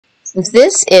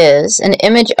This is an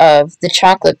image of the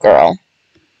chocolate girl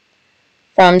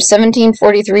from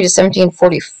 1743 to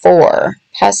 1744,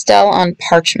 pastel on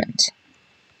parchment.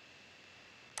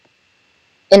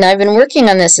 And I've been working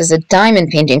on this as a diamond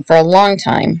painting for a long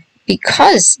time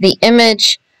because the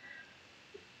image,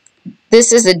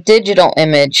 this is a digital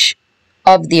image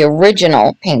of the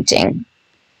original painting.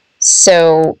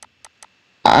 So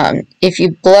if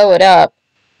you blow it up,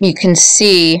 you can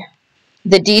see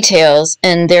the details,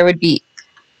 and there would be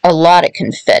a lot of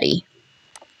confetti.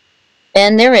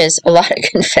 And there is a lot of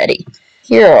confetti.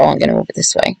 Here, I'm going to move it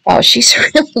this way. Wow, she's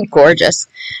really gorgeous.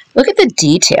 Look at the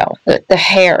detail. The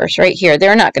hairs right here,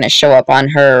 they're not going to show up on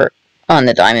her, on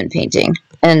the diamond painting.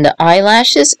 And the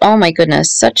eyelashes, oh my goodness,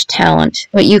 such talent.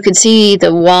 But you can see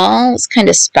the walls kind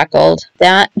of speckled.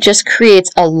 That just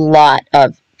creates a lot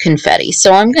of confetti.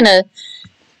 So I'm going to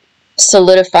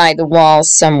solidify the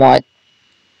walls somewhat.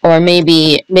 Or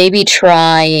maybe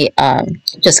try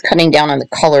just cutting down on the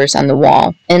colors on the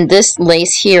wall. And this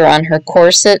lace here on her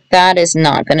corset, that is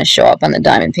not going to show up on the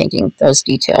diamond painting, those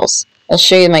details. I'll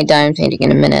show you my diamond painting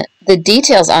in a minute. The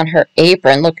details on her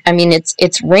apron, look, I mean,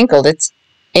 it's wrinkled.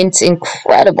 It's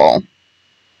incredible.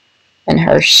 And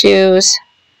her shoes.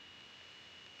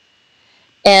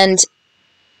 And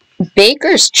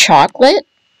Baker's Chocolate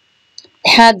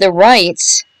had the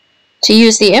rights to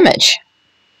use the image.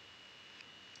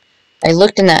 I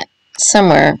looked in that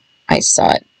somewhere. I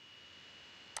saw it.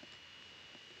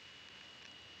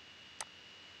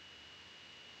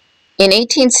 In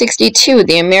 1862,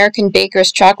 the American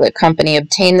Baker's Chocolate Company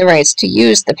obtained the rights to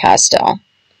use the pastel.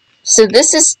 So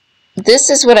this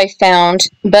is what I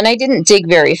found, but I didn't dig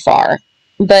very far.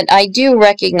 But I do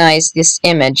recognize this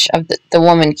image of the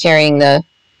woman carrying the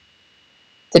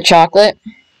chocolate.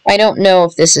 I don't know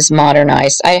if this is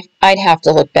modernized. I'd have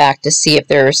to look back to see if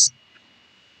there's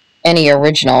any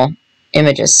original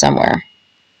images somewhere.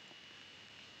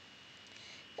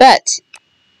 But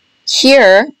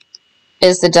here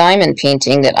is the diamond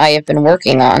painting that I have been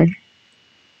working on.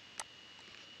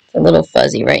 It's a little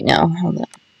fuzzy right now. Hold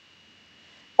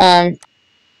on.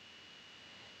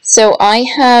 So I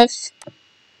have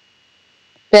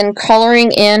been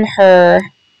coloring in her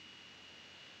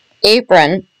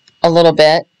apron a little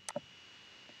bit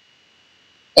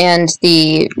and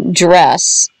the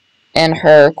dress and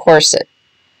her corset,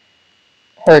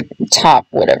 her top,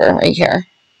 whatever, right here.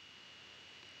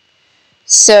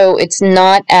 So it's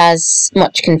not as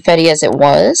much confetti as it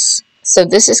was. So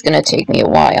this is going to take me a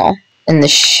while. And the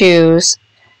shoes,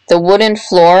 the wooden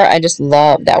floor, I just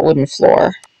love that wooden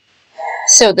floor.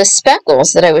 So the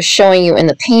speckles that I was showing you in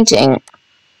the painting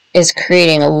is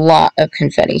creating a lot of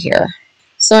confetti here.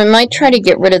 So I might try to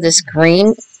get rid of this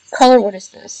green color. What is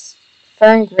this?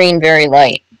 Fern green, very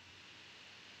light.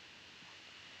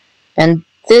 And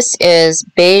this is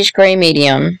beige gray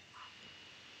medium.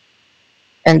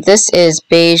 And this is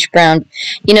beige brown.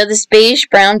 You know, this beige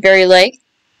brown very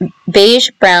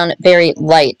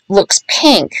light looks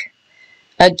pink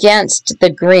against the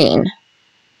green.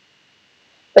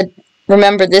 But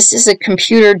remember, this is a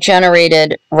computer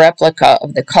generated replica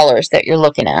of the colors that you're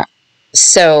looking at.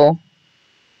 So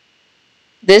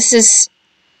this is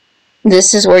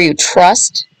where you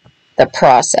trust the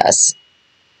process.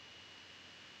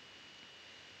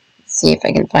 See if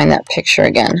I can find that picture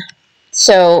again.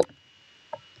 So,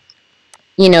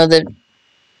 you know, the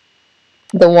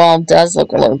wall does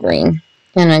look a little green.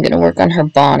 And I'm going to work on her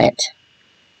bonnet.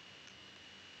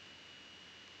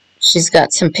 She's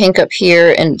got some pink up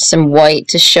here and some white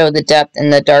to show the depth,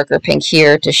 and the darker pink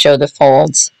here to show the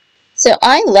folds. So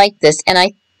I like this, and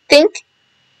I think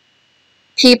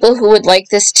people who would like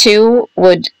this too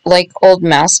would like Old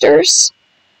Masters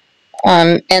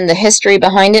and the history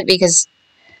behind it, because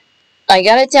I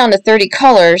got it down to 30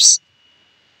 colors,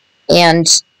 and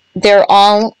they're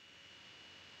all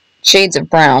shades of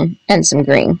brown and some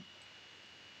green.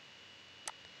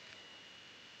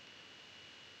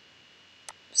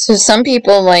 So some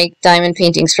people like diamond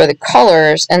paintings for the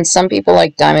colors, and some people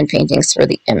like diamond paintings for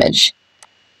the image.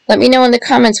 Let me know in the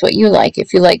comments what you like.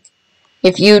 If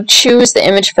you choose the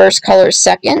image first, colors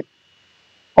second,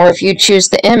 or if you choose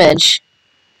the image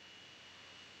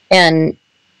and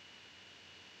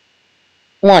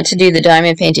want to do the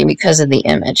diamond painting because of the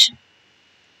image.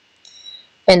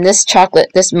 And this chocolate,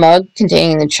 this mug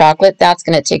containing the chocolate, that's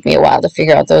going to take me a while to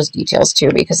figure out those details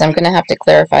too, because I'm going to have to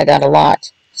clarify that a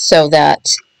lot so that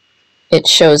it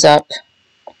shows up,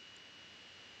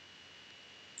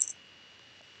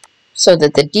 so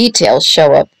that the details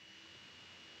show up.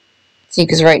 See,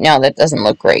 because right now that doesn't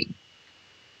look great.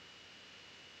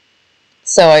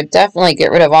 So I definitely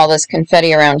get rid of all this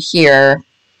confetti around here.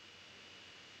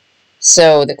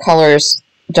 so the colors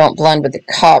don't blend with the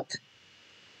cup,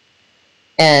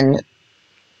 and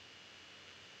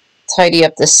tidy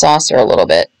up the saucer a little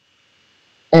bit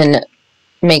and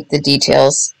make the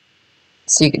details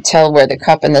so you can tell where the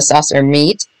cup and the saucer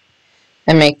meet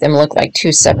and make them look like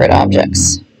two separate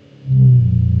objects.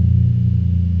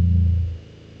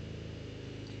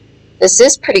 This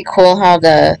is pretty cool how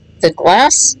the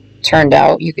glass turned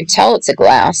out. You could tell it's a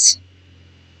glass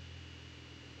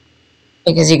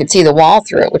because you could see the wall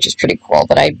through it, which is pretty cool,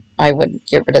 but I would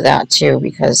get rid of that too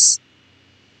because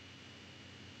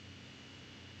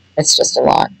it's just a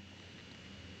lot.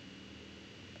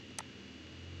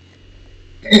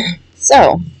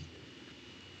 So,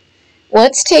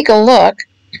 let's take a look.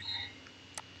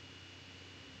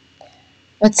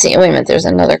 Let's see, wait a minute, there's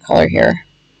another color here.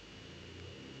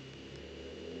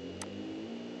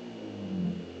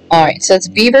 Alright, so it's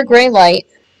beaver gray light,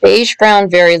 beige brown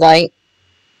very light,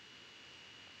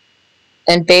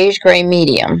 and beige gray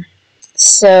medium.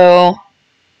 So,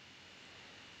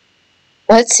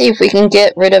 let's see if we can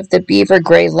get rid of the beaver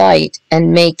gray light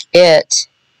and make it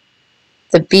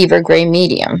the beaver gray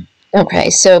medium. Okay,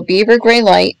 so beaver gray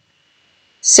light,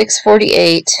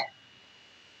 648.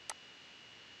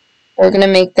 We're going to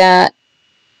make that,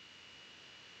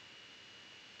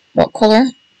 what color?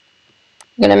 I'm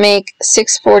going to make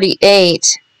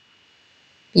 648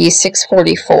 be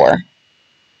 644.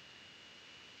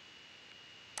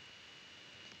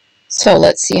 So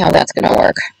let's see how that's going to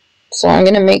work. So I'm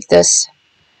going to make this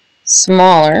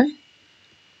smaller.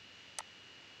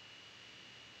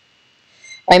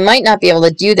 I might not be able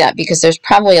to do that because there's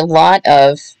probably a lot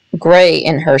of gray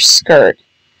in her skirt.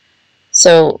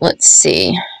 So let's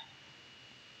see.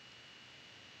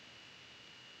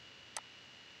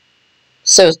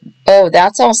 So, oh,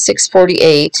 that's all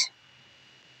 648.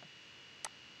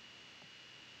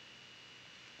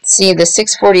 See, the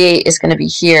 648 is going to be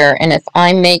here, and if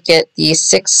I make it the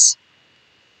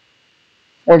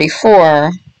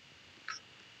 644,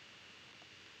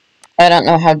 I don't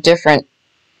know how different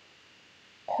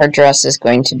her dress is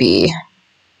going to be.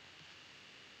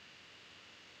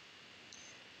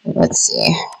 Let's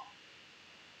see.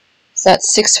 So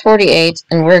that's 648,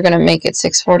 and we're going to make it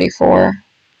 644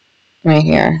 right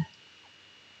here.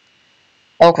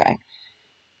 Okay.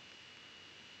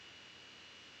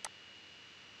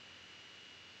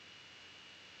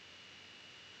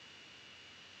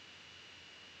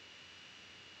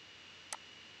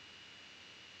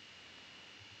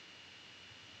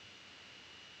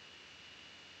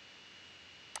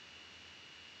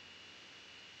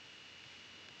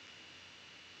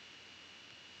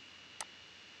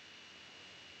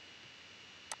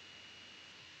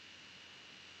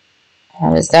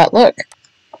 How does that look?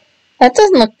 That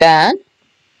doesn't look bad.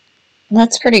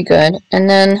 That's pretty good. And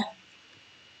then,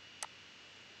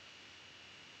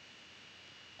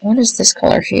 what is this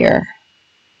color here?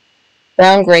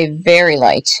 Brown gray, very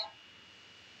light.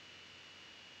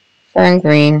 Fern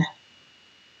green.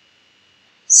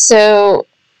 So,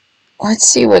 let's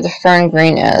see where the fern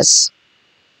green is.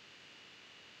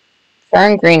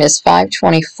 Fern green is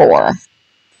 524.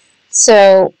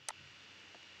 So,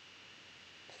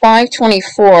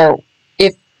 524,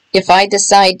 if I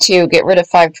decide to get rid of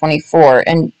 524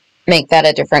 and make that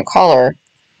a different color,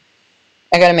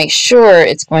 I got to make sure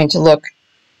it's going to look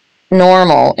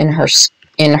normal in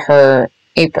her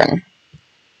apron.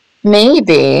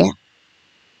 Maybe,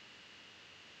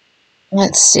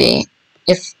 let's see,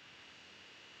 if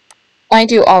I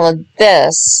do all of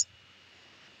this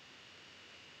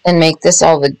and make this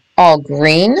all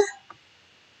green.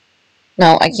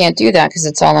 No, I can't do that because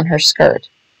it's all in her skirt.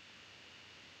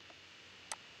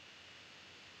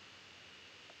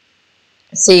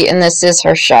 See, and this is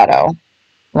her shadow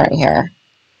right here.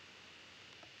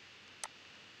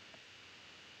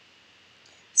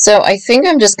 So I think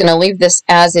I'm just going to leave this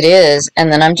as it is,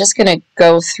 and then I'm just going to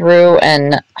go through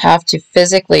and have to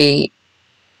physically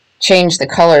change the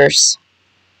colors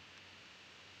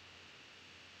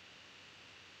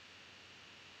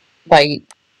by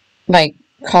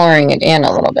coloring it in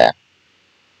a little bit.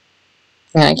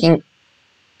 And I can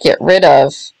get rid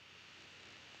of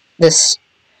this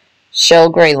shell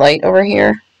gray light over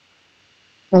here.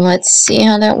 Well, let's see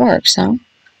how that works, huh?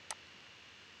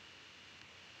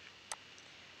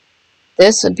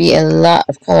 This would be a lot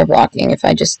of color blocking if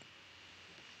I just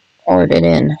colored it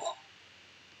in.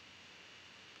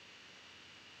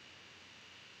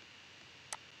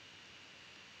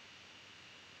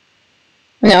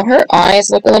 Now her eyes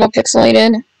look a little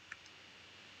pixelated,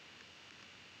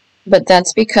 but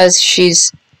that's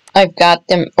because I've got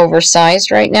them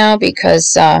oversized right now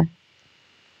because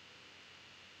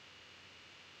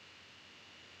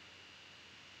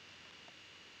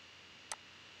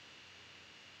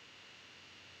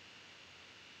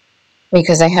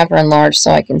because I have her enlarged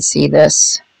so I can see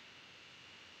this.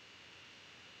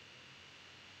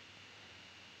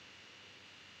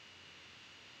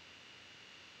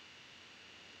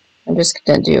 I'm just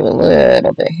going to do a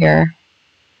little bit here.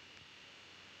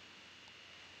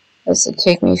 This will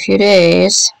take me a few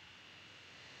days.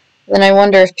 Then I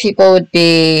wonder if people would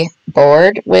be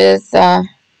bored with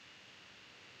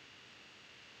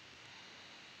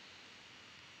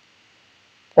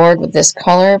this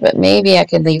color, but maybe I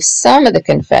could leave some of the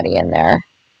confetti in there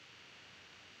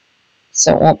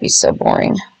so it won't be so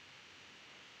boring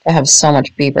to have so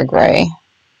much beaver gray.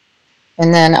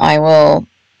 And then I will,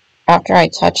 after I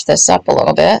touch this up a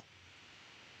little bit,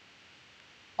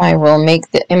 I will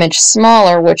make the image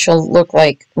smaller, which will look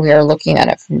like we are looking at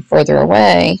it from further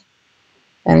away,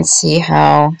 and see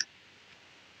how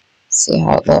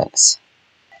it looks.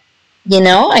 You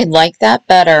know, I like that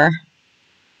better.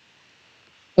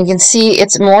 You can see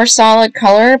it's more solid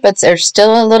color, but there's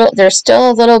still a little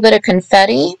bit of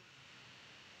confetti,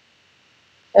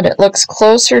 but it looks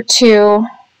closer to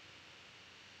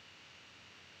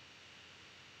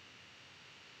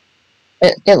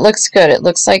it looks good. It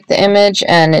looks like the image,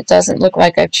 and it doesn't look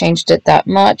like I've changed it that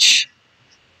much.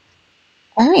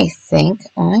 I think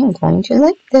I'm going to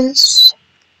like this.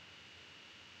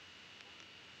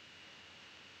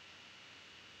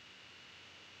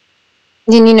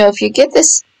 Then, you know, if you get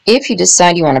this, if you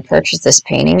decide you want to purchase this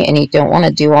painting and you don't want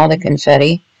to do all the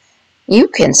confetti, you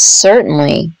can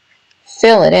certainly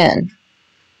fill it in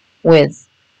with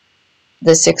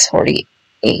the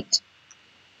 648.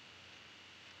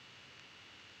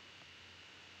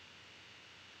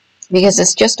 Because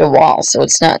it's just a wall, so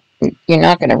it's not, you're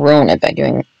not going to ruin it by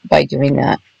doing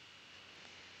that.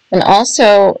 And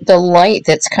also the light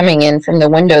that's coming in from the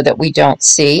window that we don't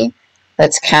see,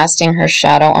 that's casting her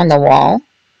shadow on the wall,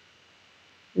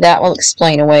 that will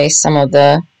explain away some of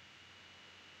the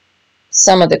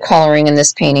coloring in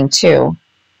this painting too,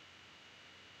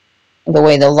 the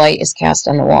way the light is cast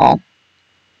on the wall.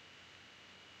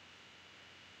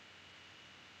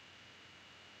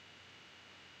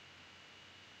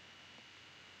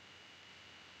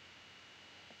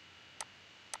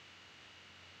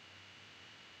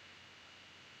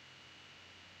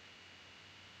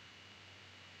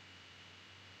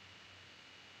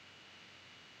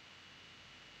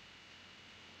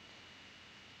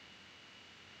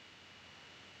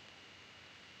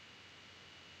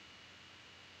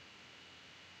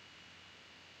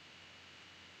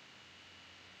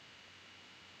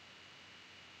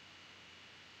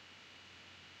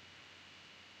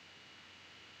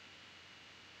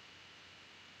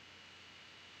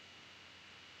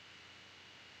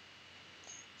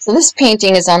 So this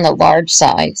painting is on the large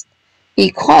size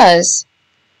because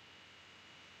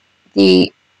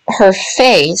her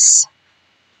face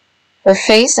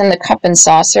and the cup and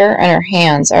saucer and her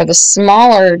hands are the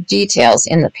smaller details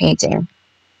in the painting.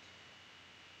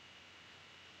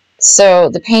 So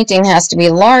the painting has to be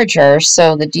larger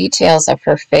so the details of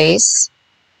her face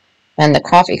and the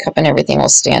coffee cup and everything will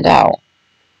stand out.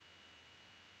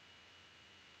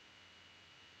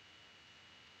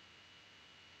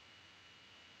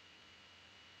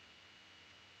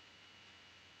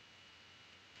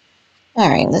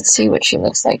 Alright, let's see what she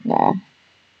looks like now.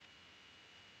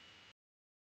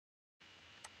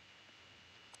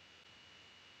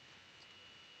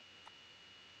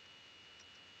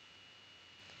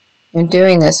 I'm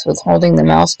doing this with holding the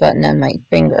mouse button on my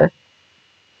finger.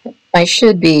 I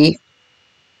should be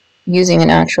using an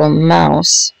actual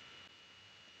mouse.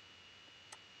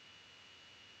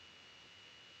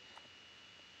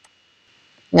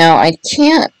 Now I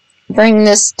can't bring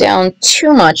this down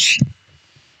too much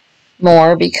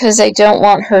more because I don't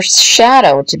want her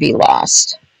shadow to be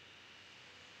lost.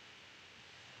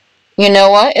 You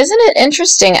know what? Isn't it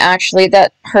interesting actually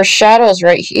that her shadow's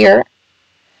right here?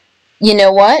 You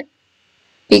know what?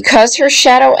 Because her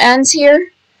shadow ends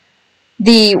here,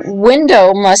 the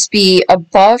window must be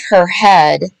above her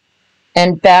head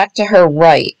and back to her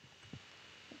right.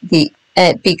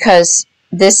 Because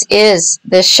this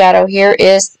shadow here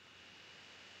is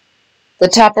the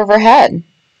top of her head.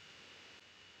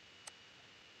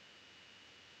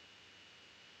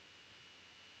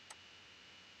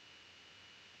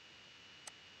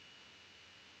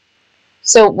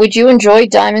 So would you enjoy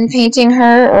diamond painting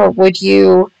her, or would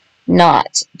you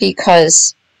not?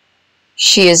 Because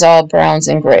she is all browns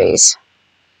and grays.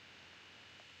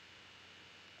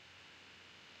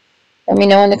 Let me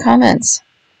know in the comments.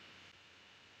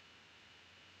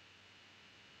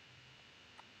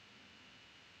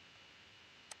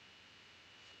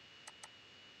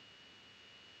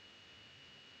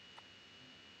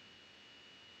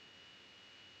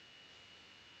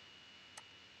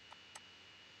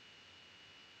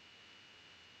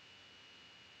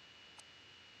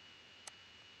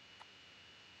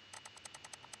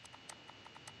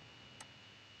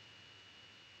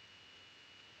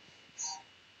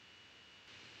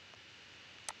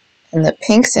 And the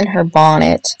pinks in her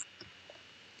bonnet.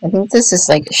 I think this is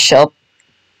like shell.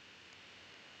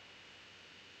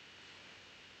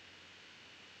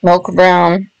 Mocha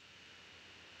brown.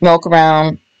 Mocha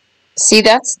brown. See,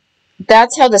 that's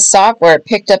how the software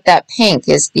picked up that pink,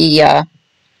 is the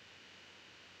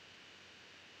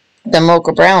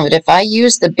mocha brown. But if I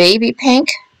use the baby pink,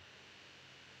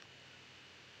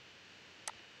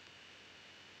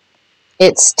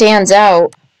 it stands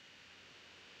out.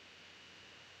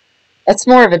 That's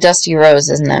more of a dusty rose,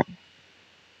 isn't it?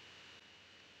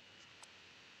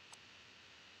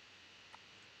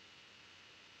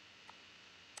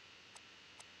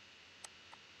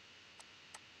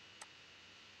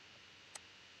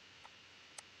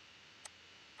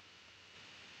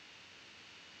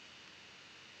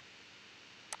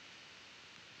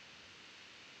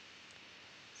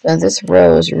 So this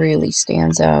rose really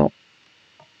stands out.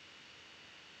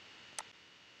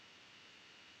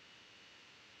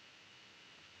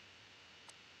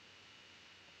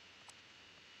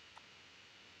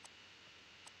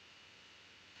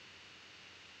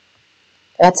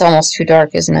 That's almost too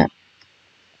dark, isn't it?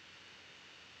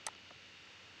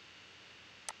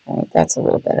 All right, that's a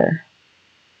little better.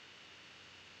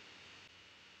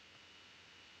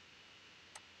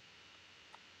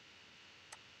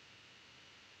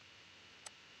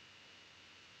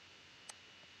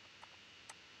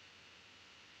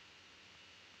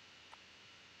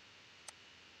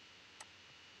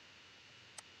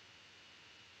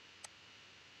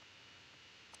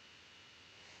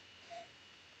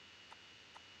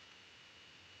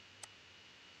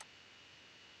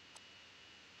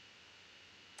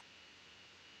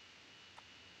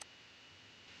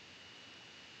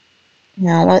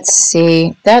 Now let's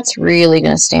see. That's really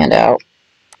going to stand out.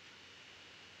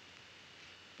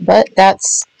 But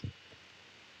that's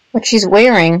what she's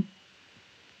wearing.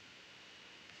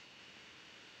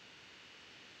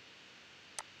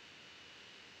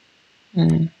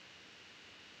 Hmm.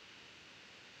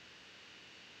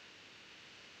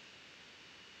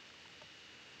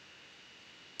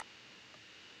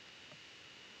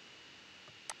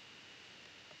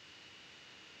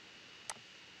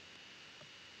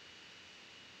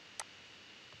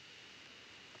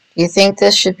 Do you think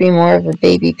this should be more of a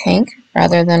baby pink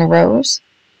rather than a rose?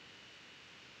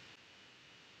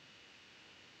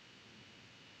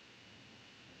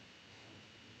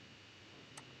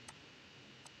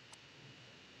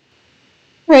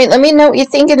 All right, let me know what you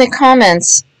think in the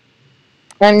comments.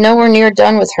 I'm nowhere near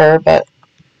done with her, but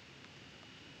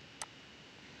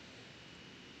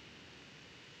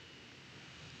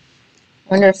I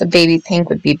wonder if the baby pink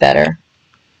would be better.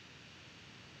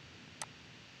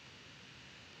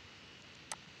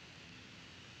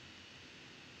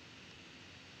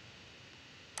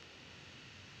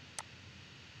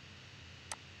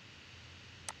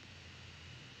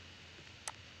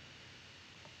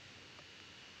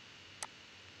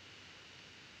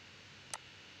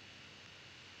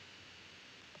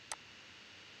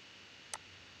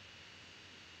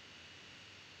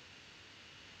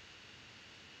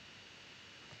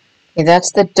 Okay,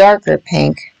 that's the darker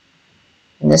pink,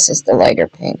 and this is the lighter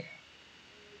pink.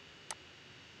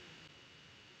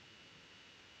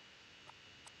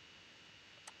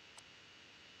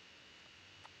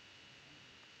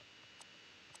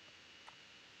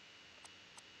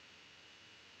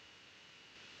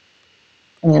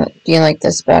 Do you like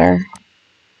this better?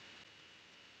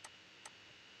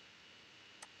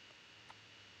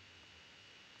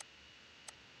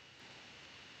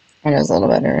 I know it's a little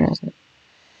better, isn't it?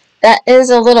 That is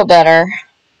a little better.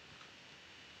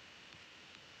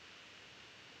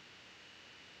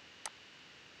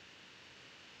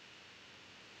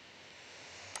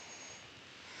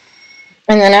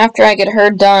 And then after I get her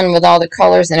done with all the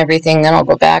colors and everything, then I'll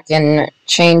go back and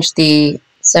change the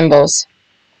symbols.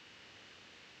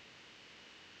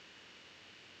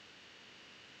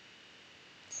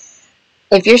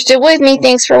 If you're still with me,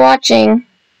 thanks for watching.